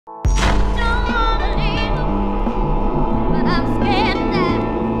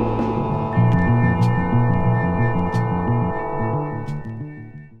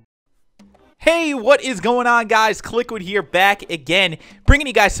what is going on, guys? Kliquid here, back again, bringing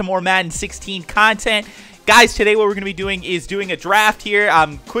you guys some more Madden 16 content. Guys, today what we're going to be doing is doing a draft here.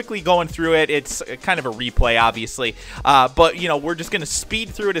 I'm quickly going through it. It's kind of a replay, obviously. But, you know, we're just going to speed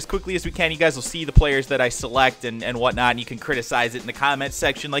through it as quickly as we can. You guys will see the players that I select and whatnot, and you can criticize it in the comments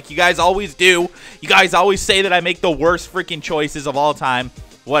section like you guys always do. You guys always say that I make the worst freaking choices of all time.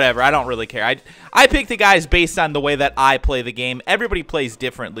 Whatever, I don't really care. I pick the guys based on the way that I play the game. Everybody plays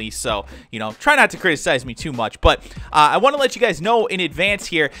differently, so, you know, try not to criticize me too much. But I want to let you guys know in advance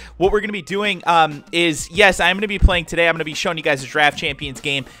here what we're going to be doing is, yes, I'm going to be playing today. I'm going to be showing you guys a Draft Champions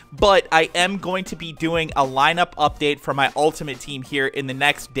game, but I am going to be doing a lineup update for my Ultimate Team here in the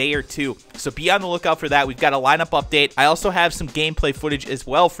next day or two. So be on the lookout for that. We've got a lineup update. I also have some gameplay footage as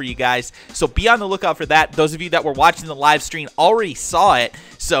well for you guys, so be on the lookout for that. Those of you that were watching the live stream already saw it,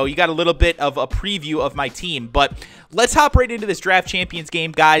 so you got a little bit of a preview of my team. But let's hop right into this Draft Champions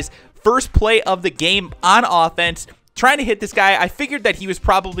game, guys. First play of the game on offense. Trying to hit this guy. I figured that he was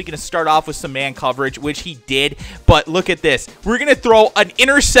probably going to start off with some man coverage, which he did. But look at this. We're going to throw an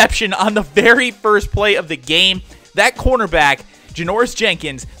interception on the very first play of the game. That cornerback, Janoris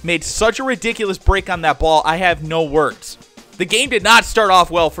Jenkins, made such a ridiculous break on that ball. I have no words. The game did not start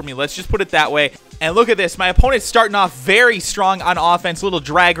off well for me. Let's just put it that way. And look at this. My opponent's starting off very strong on offense. Little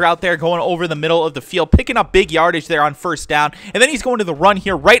drag route there going over the middle of the field. Picking up big yardage there on first down. And then he's going to the run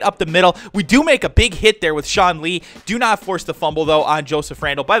here right up the middle. We do make a big hit there with Sean Lee. Do not force the fumble, though, on Joseph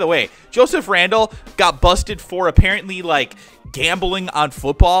Randle. By the way, Joseph Randle got busted for apparently, like, gambling on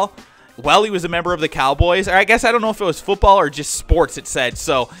football while he was a member of the Cowboys. Or I guess I don't know if it was football or just sports, it said.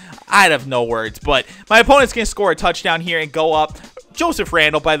 So I have no words. But my opponent's going to score a touchdown here and go up. Joseph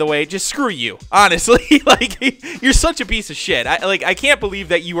Randle, by the way, just screw you, honestly. Like, you're such a piece of shit. I can't believe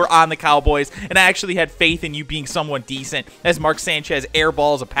that you were on the Cowboys, and I actually had faith in you being someone decent, as Mark Sanchez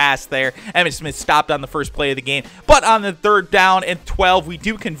airballs a pass there. Emmitt Smith stopped on the first play of the game, but on the 3rd down and 12, we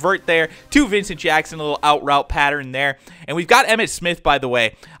do convert there to Vincent Jackson, a little out route pattern there. And we've got Emmitt Smith, by the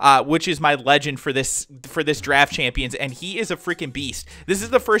way, which is my legend for this Draft Champions, and he is a freaking beast. This is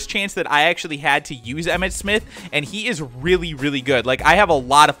the first chance that I actually had to use Emmitt Smith, and he is really, really good. Like, I have a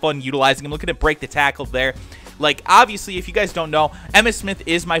lot of fun utilizing him. Look at him break the tackle there. Like, obviously, if you guys don't know, Emmitt Smith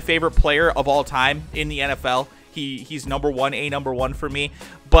is my favorite player of all time in the NFL. He's number one for me.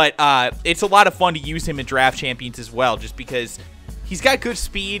 But it's a lot of fun to use him in Draft Champions as well, just because he's got good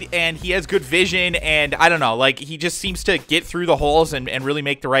speed and he has good vision, and I don't know, like, he just seems to get through the holes and really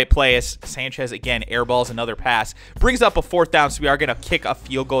make the right play. As Sanchez, again, airballs another pass. Brings up a 4th down, so we are going to kick a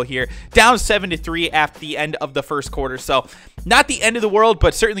field goal here. Down 7-3 after the end of the first quarter, so not the end of the world,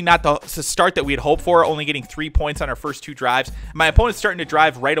 but certainly not the start that we had hoped for, only getting 3 points on our first 2 drives. My opponent's starting to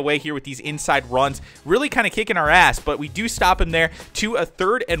drive right away here with these inside runs, really kind of kicking our ass, but we do stop him there to a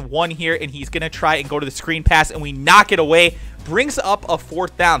 3rd and 1 here, and he's going to try and go to the screen pass, and we knock it away. Brings up a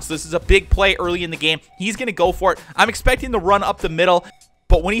 4th down, so this is a big play early in the game. He's going to go for it. I'm expecting the run up the middle,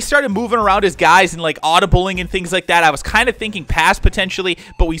 but when he started moving around his guys and, like, audibling and things like that, I was kind of thinking pass potentially,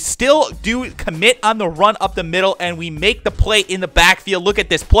 but we still do commit on the run up the middle, and we make the play in the backfield. Look at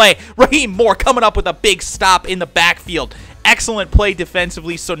this play. Raheem Moore coming up with a big stop in the backfield. Excellent play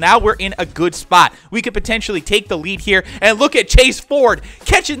defensively, so now we're in a good spot. We could potentially take the lead here, and look at Chase Ford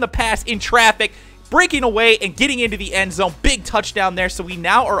catching the pass in traffic, breaking away and getting into the end zone. Big touchdown there, so we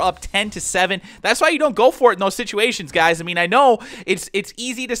now are up 10-7. That's why you don't go for it in those situations, guys. I mean, I know it's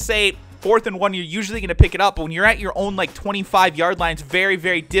easy to say 4th and 1, you're usually going to pick it up, but when you're at your own, like, 25-yard line, it's very,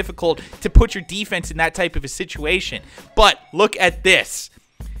 very difficult to put your defense in that type of a situation. But look at this.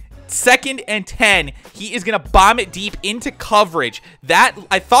 2nd and 10, he is going to bomb it deep into coverage. That,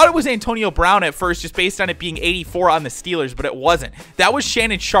 I thought it was Antonio Brown at first, just based on it being 84 on the Steelers, but it wasn't. That was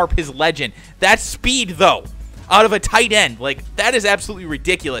Shannon Sharp, his legend. That's speed, though, out of a tight end. Like, that is absolutely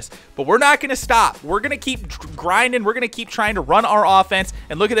ridiculous. But we're not going to stop. We're going to keep grinding. We're going to keep trying to run our offense.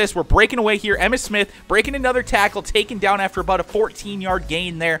 And look at this. We're breaking away here. Emmitt Smith breaking another tackle, taken down after about a 14-yard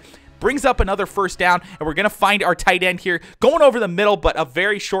gain there. Brings up another 1st down, and we're going to find our tight end here. Going over the middle, but a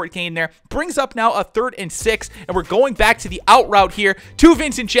very short gain there. Brings up now a 3rd and 6, and we're going back to the out route here to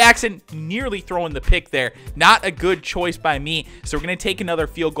Vincent Jackson. Nearly throwing the pick there. Not a good choice by me. So we're going to take another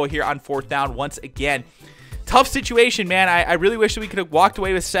field goal here on 4th down once again. Tough situation, man. I really wish that we could have walked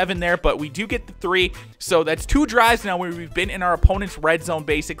away with 7 there, but we do get the 3. So that's 2 drives now where we've been in our opponent's red zone,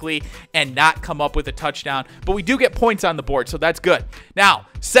 basically, and not come up with a touchdown. But we do get points on the board, so that's good. Now,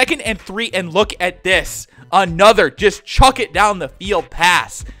 2nd and 3, and look at this. Another just chuck it down the field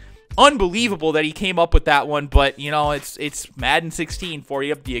pass. Unbelievable that he came up with that one, but, you know, it's Madden 16 for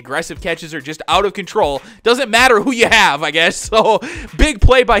you. The aggressive catches are just out of control. Doesn't matter who you have, I guess. So, big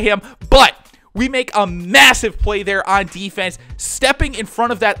play by him, but We make a massive play there on defense, stepping in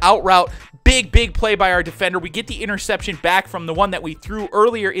front of that out route. Big play by our defender. We get the interception back from the one that we threw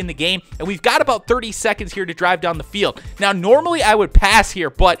earlier in the game, and we've got about 30 seconds here to drive down the field. Now, normally I would pass here,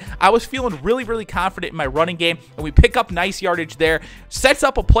 but I was feeling really confident in my running game, and we pick up nice yardage there. Sets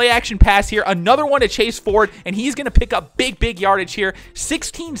up a play-action pass here, another one to Chase Ford, and he's going to pick up big yardage here.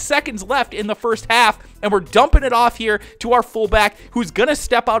 16 seconds left in the first half, and we're dumping it off here to our fullback, who's going to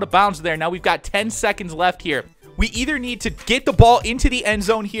step out of bounds there. Now we've got 10 seconds left here. We either need to get the ball into the end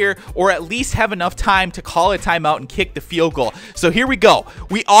zone here or at least have enough time to call a timeout and kick the field goal. So here we go.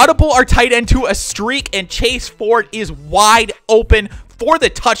 We audible our tight end to a streak, and Chase Ford is wide open for the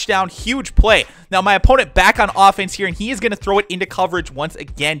touchdown. Huge play. Now my opponent back on offense here, and he is going to throw it into coverage once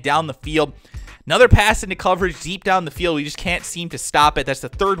again down the field. Another pass into coverage deep down the field. We just can't seem to stop it. That's the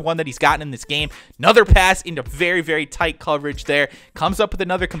third one that he's gotten in this game. Another pass into very tight coverage there. Comes up with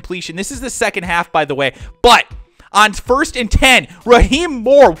another completion. This is the second half, by the way. But on 1st and 10, Raheem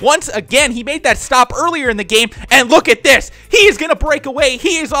Moore, once again, he made that stop earlier in the game, and look at this. He is going to break away.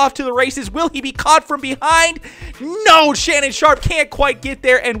 He is off to the races. Will he be caught from behind? No, Shannon Sharp can't quite get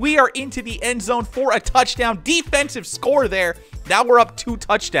there, and we are into the end zone for a touchdown. Defensive score there. Now we're up 2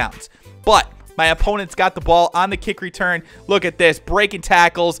 touchdowns. But my opponent's got the ball on the kick return. Look at this, breaking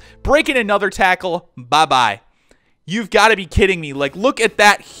tackles, breaking another tackle. Bye-bye. You've got to be kidding me. Like, look at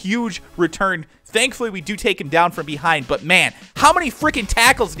that huge return. Thankfully, we do take him down from behind, but man, how many freaking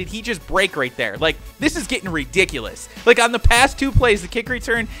tackles did he just break right there? Like, this is getting ridiculous. Like, on the past 2 plays, the kick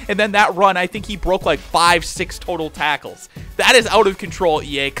return and then that run, I think he broke like 5-6 total tackles. That is out of control,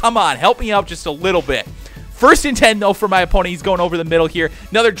 EA. Come on, help me out just a little bit. 1st and 10, though, for my opponent. He's going over the middle here.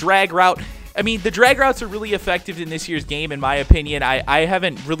 Another drag route. I mean, the drag routes are really effective in this year's game, in my opinion. I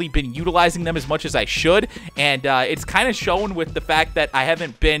haven't really been utilizing them as much as I should, and it's kind of shown with the fact that I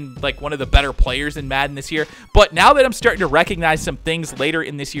haven't been, like, one of the better players in Madden this year. But now that I'm starting to recognize some things later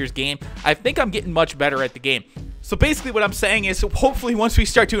in this year's game, I think I'm getting much better at the game. So basically what I'm saying is, hopefully once we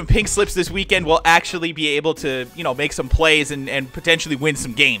start doing pink slips this weekend, we'll actually be able to, you know, make some plays and potentially win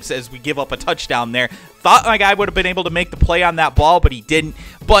some games as we give up a touchdown there. Thought my guy would have been able to make the play on that ball, but he didn't.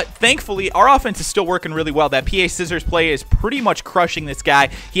 But thankfully, our offense is still working really well. That PA Scissors play is pretty much crushing this guy.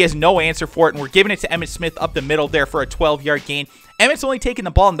 He has no answer for it, and we're giving it to Emmitt Smith up the middle there for a 12-yard gain. Emmitt's only taken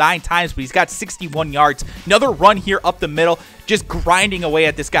the ball 9 times, but he's got 61 yards. Another run here up the middle, just grinding away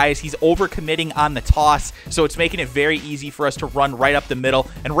at this guy as he's overcommitting on the toss, so it's making it very easy for us to run right up the middle.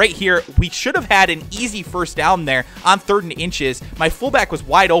 And right here, we should have had an easy first down there on 3rd and inches. My fullback was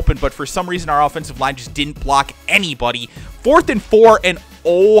wide open, but for some reason, our offensive line just didn't block anybody. 4th and 4, and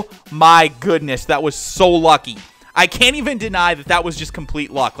oh my goodness, that was so lucky. I can't even deny that that was just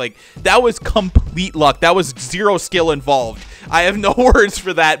complete luck. Like, that was complete luck. That was zero skill involved. I have no words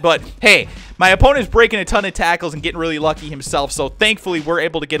for that, but hey, my opponent's breaking a ton of tackles and getting really lucky himself, so thankfully we're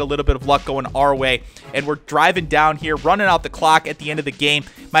able to get a little bit of luck going our way, and we're driving down here, running out the clock at the end of the game.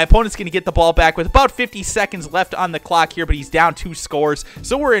 My opponent's going to get the ball back with about 50 seconds left on the clock here, but he's down 2 scores,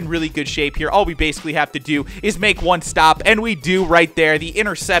 so we're in really good shape here. All we basically have to do is make 1 stop, and we do right there. The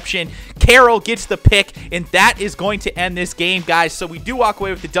interception. Carroll gets the pick, and that is going to end this game, guys, so we do walk away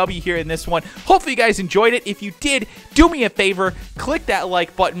with the W here in this one. Hopefully you guys enjoyed it. If you did, do me a favor, click that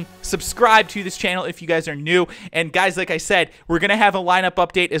like button, subscribe to this channel if you guys are new, and guys, like I said, we're gonna have a lineup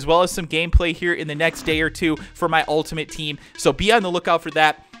update as well as some gameplay here in the next day or 2 for my ultimate team, so be on the lookout for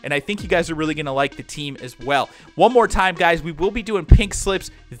that. And I think you guys are really going to like the team as well. One more time, guys, we will be doing pink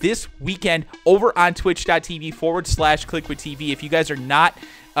slips this weekend over on twitch.tv/KliquidTV. If you guys are not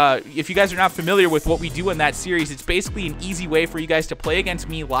familiar with what we do in that series, it's basically an easy way for you guys to play against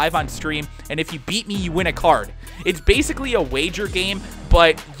me live on stream, and if you beat me, you win a card. It's basically a wager game,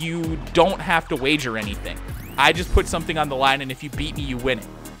 but you don't have to wager anything. I just put something on the line, and if you beat me, you win it.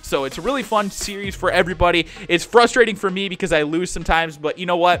 So it's a really fun series for everybody. It's frustrating for me because I lose sometimes, but you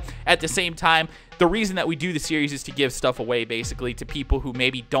know what? At the same time, the reason that we do the series is to give stuff away, basically, to people who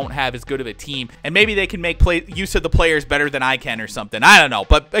maybe don't have as good of a team, and maybe they can make use of the players better than I can or something. I don't know.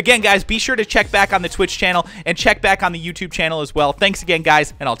 But again, guys, be sure to check back on the Twitch channel and check back on the YouTube channel as well. Thanks again,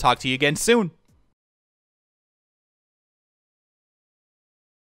 guys, and I'll talk to you again soon.